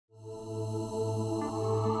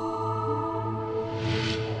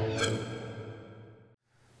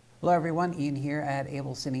Hello everyone, Ian here at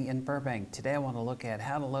AbelCine in Burbank. Today I want to look at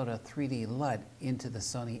how to load a 3D LUT into the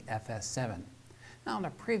Sony FS7. Now in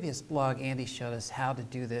a previous blog, Andy showed us how to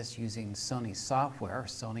do this using Sony software,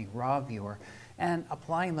 Sony RAW Viewer, and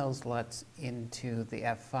applying those LUTs into the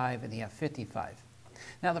F5 and the F55.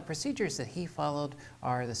 Now the procedures that he followed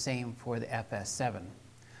are the same for the FS7.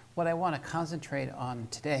 What I want to concentrate on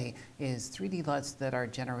today is 3D LUTs that are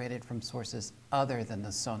generated from sources other than the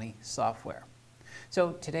Sony software.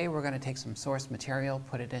 So today we're going to take some source material,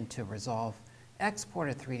 put it into Resolve, export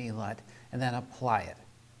a 3D LUT, and then apply it.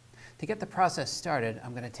 To get the process started,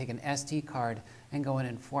 I'm going to take an SD card and go in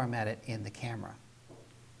and format it in the camera.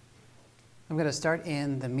 I'm going to start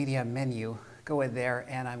in the Media menu, go in there,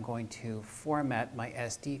 and I'm going to format my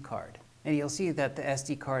SD card. And you'll see that the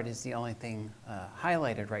SD card is the only thing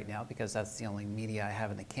highlighted right now because that's the only media I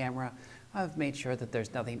have in the camera. I've made sure that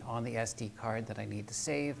there's nothing on the SD card that I need to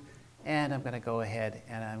save. And I'm going to go ahead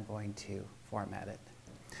and I'm going to format it.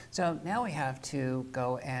 So now we have to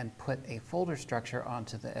go and put a folder structure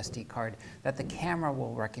onto the SD card that the camera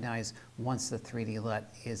will recognize once the 3D LUT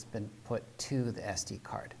has been put to the SD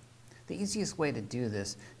card. The easiest way to do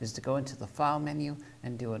this is to go into the File menu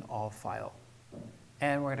and do an All File.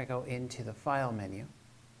 And we're going to go into the File menu,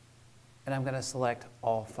 and I'm going to select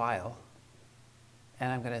All File,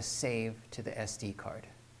 and I'm going to save to the SD card.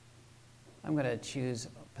 I'm going to choose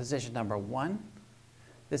position number 1.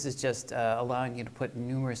 This is just allowing you to put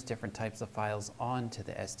numerous different types of files onto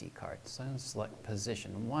the SD card. So I'm going to select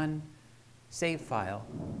position 1, save file,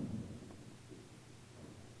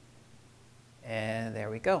 and there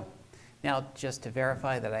we go. Now just to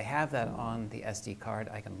verify that I have that on the SD card,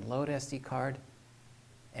 I can load SD card,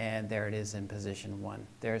 and there it is in position 1.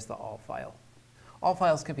 There's the all file. All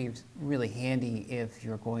files can be really handy if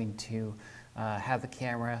you're going to have the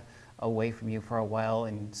camera away from you for a while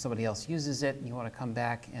and somebody else uses it and you want to come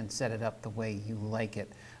back and set it up the way you like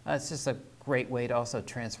it. It's just a great way to also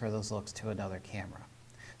transfer those looks to another camera.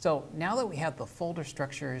 So now that we have the folder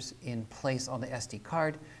structures in place on the SD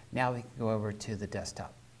card, now we can go over to the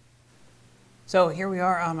desktop. So here we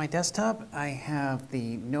are on my desktop. I have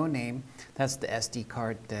the no name. That's the SD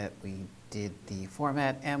card that we did the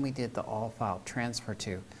format and we did the all file transfer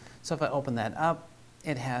to. So if I open that up,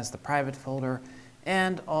 it has the private folder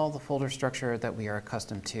and all the folder structure that we are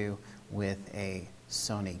accustomed to with a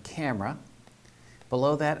Sony camera.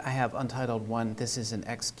 Below that I have Untitled 1. This is an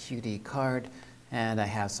XQD card, and I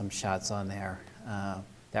have some shots on there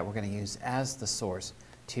that we're going to use as the source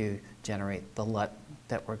to generate the LUT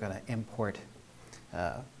that we're going to import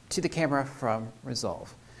to the camera from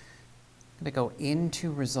Resolve. I'm going to go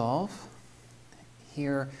into Resolve.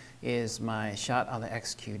 Here is my shot on the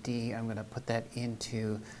XQD. I'm going to put that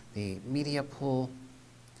into the media pool,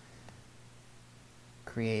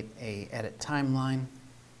 create a edit timeline,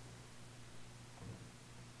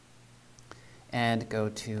 and go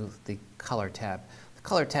to the color tab. The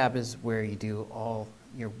color tab is where you do all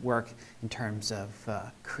your work in terms of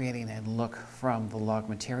creating a look from the log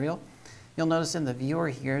material. You'll notice in the viewer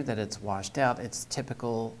here that it's washed out. It's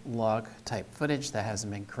typical log type footage that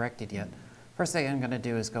hasn't been corrected yet. First thing I'm going to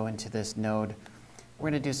do is go into this node. We're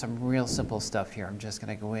going to do some real simple stuff here. I'm just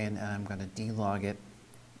going to go in and I'm going to delog it,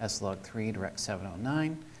 slog3 direct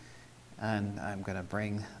 709, and I'm going to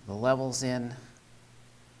bring the levels in.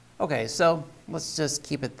 Okay, so let's just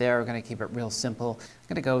keep it there. We're going to keep it real simple. I'm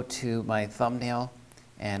going to go to my thumbnail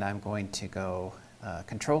and I'm going to go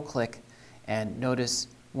control click, and notice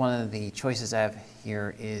one of the choices I have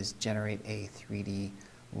here is generate a 3D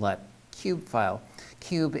LUT cube file.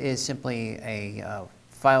 Cube is simply a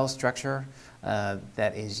file structure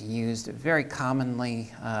that is used very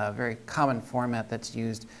commonly, very common format that's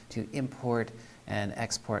used to import and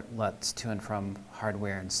export LUTs to and from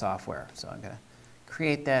hardware and software. So I'm going to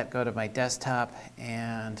create that, go to my desktop,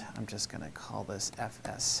 and I'm just going to call this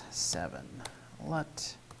FS7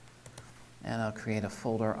 LUT. And I'll create a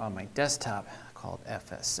folder on my desktop called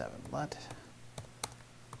FS7 LUT.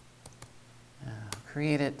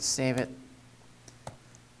 Create it, save it,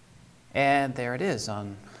 and there it is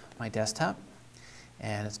on my desktop.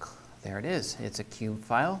 And there it is. It's a cube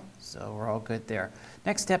file, so we're all good there.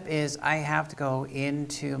 Next step is I have to go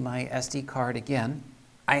into my SD card again.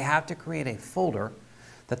 I have to create a folder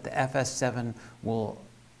that the FS7 will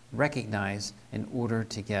recognize in order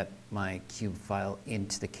to get my cube file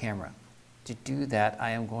into the camera. To do that,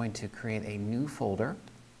 I am going to create a new folder,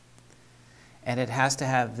 and it has to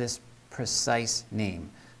have this precise name.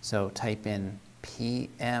 So type in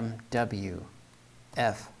PMW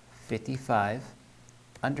F55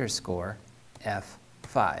 _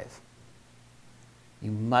 F5.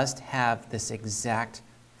 You must have this exact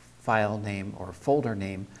file name or folder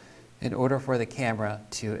name in order for the camera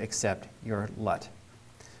to accept your LUT.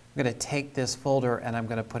 I'm going to take this folder and I'm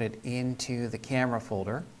going to put it into the camera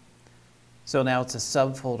folder. So now it's a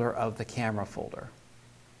subfolder of the camera folder.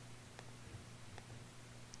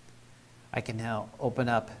 I can now open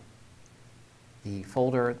up the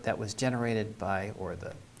folder that was generated by, or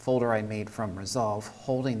the folder I made from Resolve,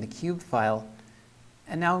 holding the cube file,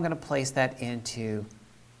 and now I'm going to place that into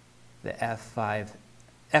the F55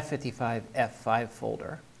 F5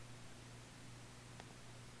 folder.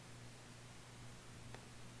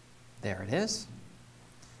 There it is.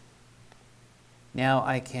 Now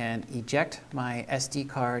I can eject my SD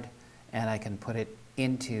card and I can put it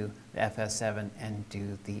into the FS7 and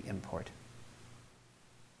do the import.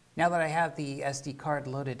 Now that I have the SD card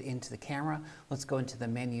loaded into the camera, let's go into the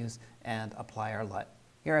menus and apply our LUT.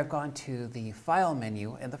 Here I've gone to the File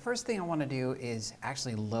menu, and the first thing I want to do is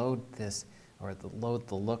actually load this, or load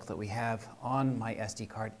the look that we have on my SD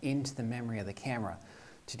card into the memory of the camera.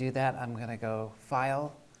 To do that, I'm going to go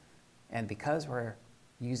File, and because we're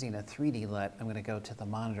using a 3D LUT, I'm going to go to the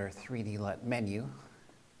Monitor 3D LUT menu,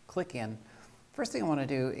 click in. First thing I want to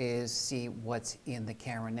do is see what's in the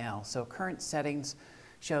camera now. So current settings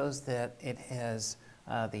shows that it has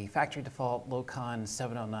the factory default Locon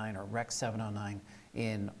 709 or Rec 709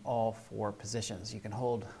 in all 4 positions. You can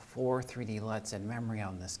hold 4 3D LUTs in memory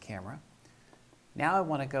on this camera. Now I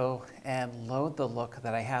want to go and load the look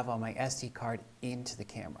that I have on my SD card into the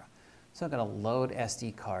camera. So I'm going to load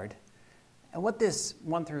SD card. And what this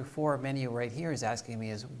 1 through 4 menu right here is asking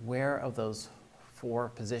me is, where of those 4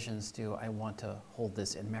 positions do I want to hold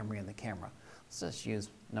this in memory in the camera? Let's just use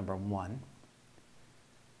number 1.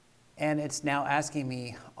 And it's now asking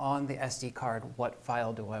me on the SD card, what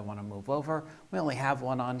file do I want to move over? We only have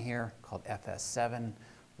one on here called FS7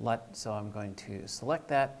 LUT, so I'm going to select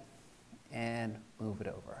that and move it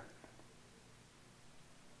over.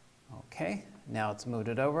 Okay, now it's moved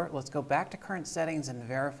it over. Let's go back to current settings and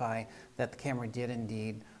verify that the camera did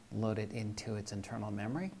indeed load it into its internal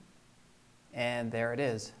memory. And there it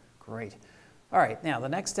is. Great. All right, now the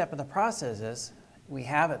next step in the process is we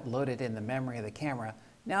have it loaded in the memory of the camera.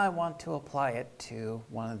 Now I want to apply it to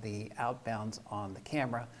one of the outbounds on the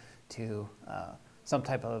camera, to some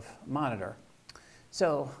type of monitor.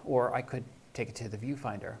 So, or I could take it to the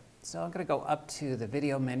viewfinder. So I'm going to go up to the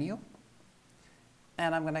video menu,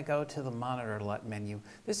 and I'm going to go to the monitor LUT menu.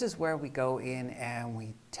 This is where we go in and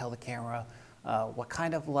we tell the camera what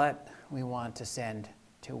kind of LUT we want to send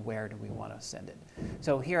to where do we want to send it.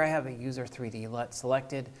 So here I have a user 3D LUT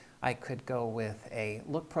selected. I could go with a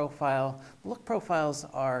look profile. Look profiles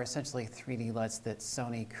are essentially 3D LUTs that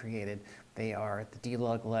Sony created. They are the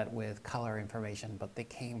D-Lug LUT with color information, but they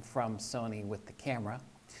came from Sony with the camera.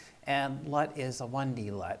 And LUT is a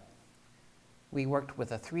 1D LUT. We worked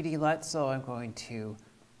with a 3D LUT, so I'm going to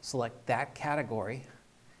select that category,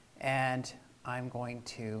 and I'm going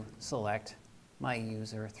to select my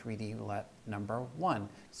user 3D LUT number 1.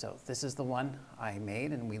 So this is the one I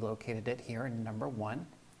made, and we located it here in number 1.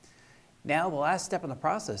 Now the last step in the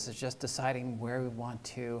process is just deciding where we want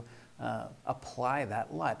to apply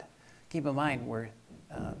that LUT. Keep in mind we're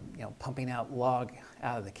pumping out log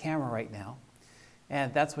out of the camera right now,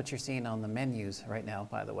 and that's what you're seeing on the menus right now,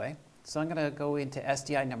 by the way. So I'm going to go into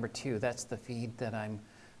SDI number 2. That's the feed that I'm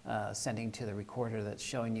sending to the recorder that's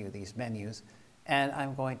showing you these menus. And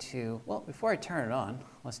I'm going to, well, before I turn it on,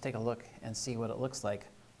 let's take a look and see what it looks like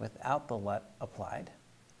without the LUT applied.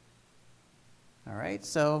 All right,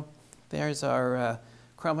 so there's our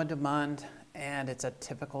chroma demand, and it's a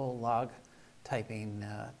typical log typing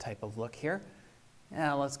type of look here.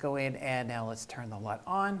 Now let's go in and now let's turn the LUT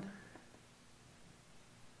on.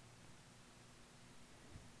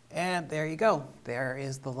 And there you go. There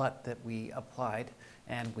is the LUT that we applied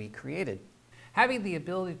and we created. Having the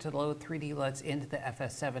ability to load 3D LUTs into the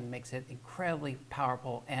FS7 makes it incredibly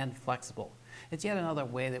powerful and flexible. It's yet another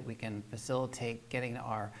way that we can facilitate getting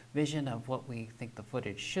our vision of what we think the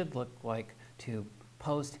footage should look like to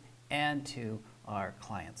post and to our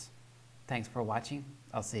clients. Thanks for watching.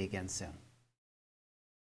 I'll see you again soon.